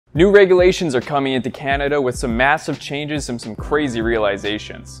New regulations are coming into Canada with some massive changes and some crazy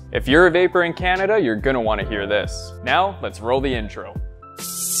realizations. If you're a vapor in Canada, you're gonna want to hear this. Now, let's roll the intro.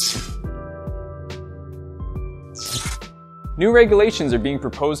 New regulations are being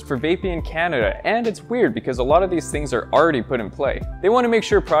proposed for vaping in Canada, and it's weird because a lot of these things are already put in play. They want to make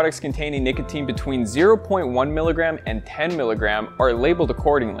sure products containing nicotine between 0.1 milligram and 10 milligram are labeled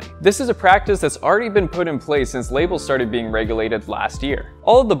accordingly. This is a practice that's already been put in place since labels started being regulated last year.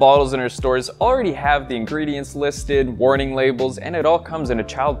 All of the bottles in our stores already have the ingredients listed, warning labels, and it all comes in a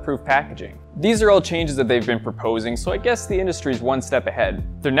child-proof packaging. These are all changes that they've been proposing, so I guess the industry is one step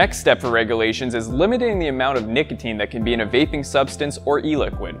ahead. Their next step for regulations is limiting the amount of nicotine that can be in a vaping substance or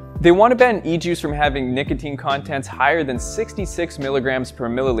e-liquid. They want to ban e-juice from having nicotine contents higher than 66 milligrams per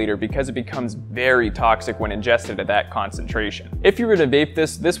milliliter because it becomes very toxic when ingested at that concentration. If you were to vape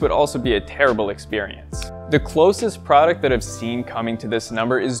this would also be a terrible experience. The closest product that I've seen coming to this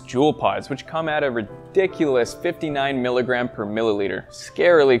number is Juul pods, which come at a ridiculous 59 milligram per milliliter,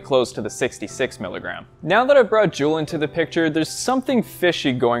 scarily close to the 66 milligram. Now that I've brought Juul into the picture, there's something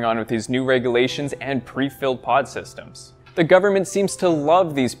fishy going on with these new regulations and pre-filled pod systems. The government seems to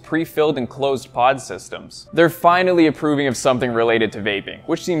love these pre-filled and closed pod systems. They're finally approving of something related to vaping,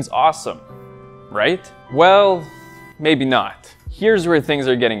 which seems awesome, right? Well, maybe not. Here's where things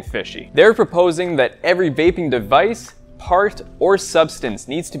are getting fishy. They're proposing that every vaping device, part, or substance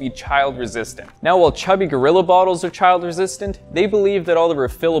needs to be child resistant. Now, while chubby gorilla bottles are child resistant, they believe that all the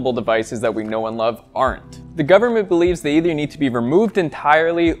refillable devices that we know and love aren't. The government believes they either need to be removed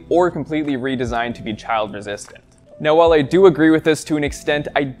entirely or completely redesigned to be child resistant. Now, while I do agree with this to an extent,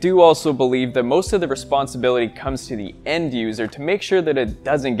 I do also believe that most of the responsibility comes to the end user to make sure that it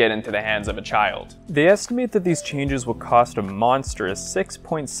doesn't get into the hands of a child. They estimate that these changes will cost a monstrous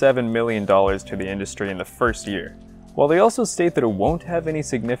 $6.7 million to the industry in the first year. While they also state that it won't have any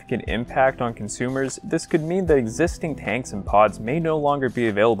significant impact on consumers, this could mean that existing tanks and pods may no longer be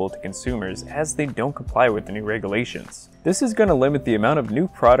available to consumers as they don't comply with the new regulations. This is going to limit the amount of new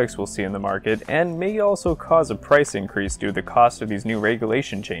products we'll see in the market and may also cause a price increase due to the cost of these new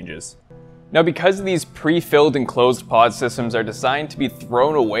regulation changes. Now, because these pre-filled and closed pod systems are designed to be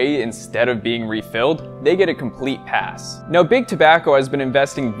thrown away instead of being refilled, they get a complete pass. Now, Big Tobacco has been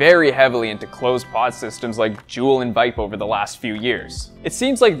investing very heavily into closed pod systems like Juul and Vape over the last few years. It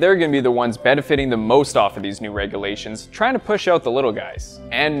seems like they're going to be the ones benefiting the most off of these new regulations, trying to push out the little guys.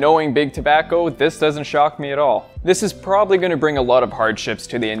 And knowing Big Tobacco, this doesn't shock me at all. This is probably going to bring a lot of hardships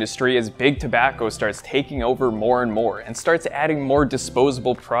to the industry as Big Tobacco starts taking over more and more and starts adding more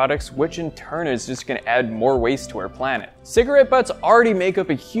disposable products, which in turn is just going to add more waste to our planet. Cigarette butts already make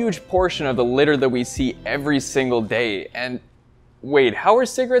up a huge portion of the litter that we see every single day, and wait, how are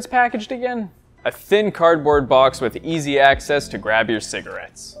cigarettes packaged again? A thin cardboard box with easy access to grab your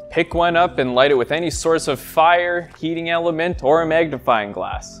cigarettes. Pick one up and light it with any source of fire, heating element, or a magnifying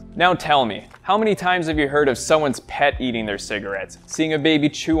glass. Now tell me, how many times have you heard of someone's pet eating their cigarettes, seeing a baby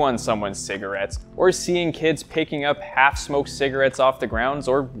chew on someone's cigarettes, or seeing kids picking up half-smoked cigarettes off the grounds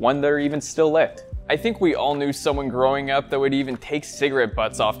or one that are even still lit? I think we all knew someone growing up that would even take cigarette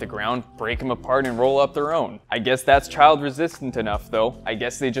butts off the ground, break them apart, and roll up their own. I guess that's child resistant enough though. I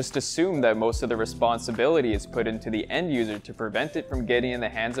guess they just assume that most of the responsibility is put into the end user to prevent it from getting in the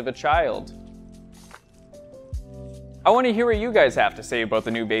hands of a child. I want to hear what you guys have to say about the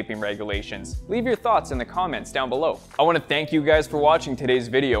new vaping regulations. Leave your thoughts in the comments down below. I want to thank you guys for watching today's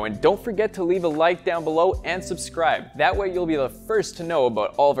video, and don't forget to leave a like down below and subscribe. That way you'll be the first to know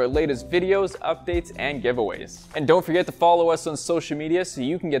about all of our latest videos, updates, and giveaways. And don't forget to follow us on social media so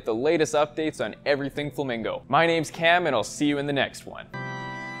you can get the latest updates on everything flamingo. My name's Cam, and I'll see you in the next one.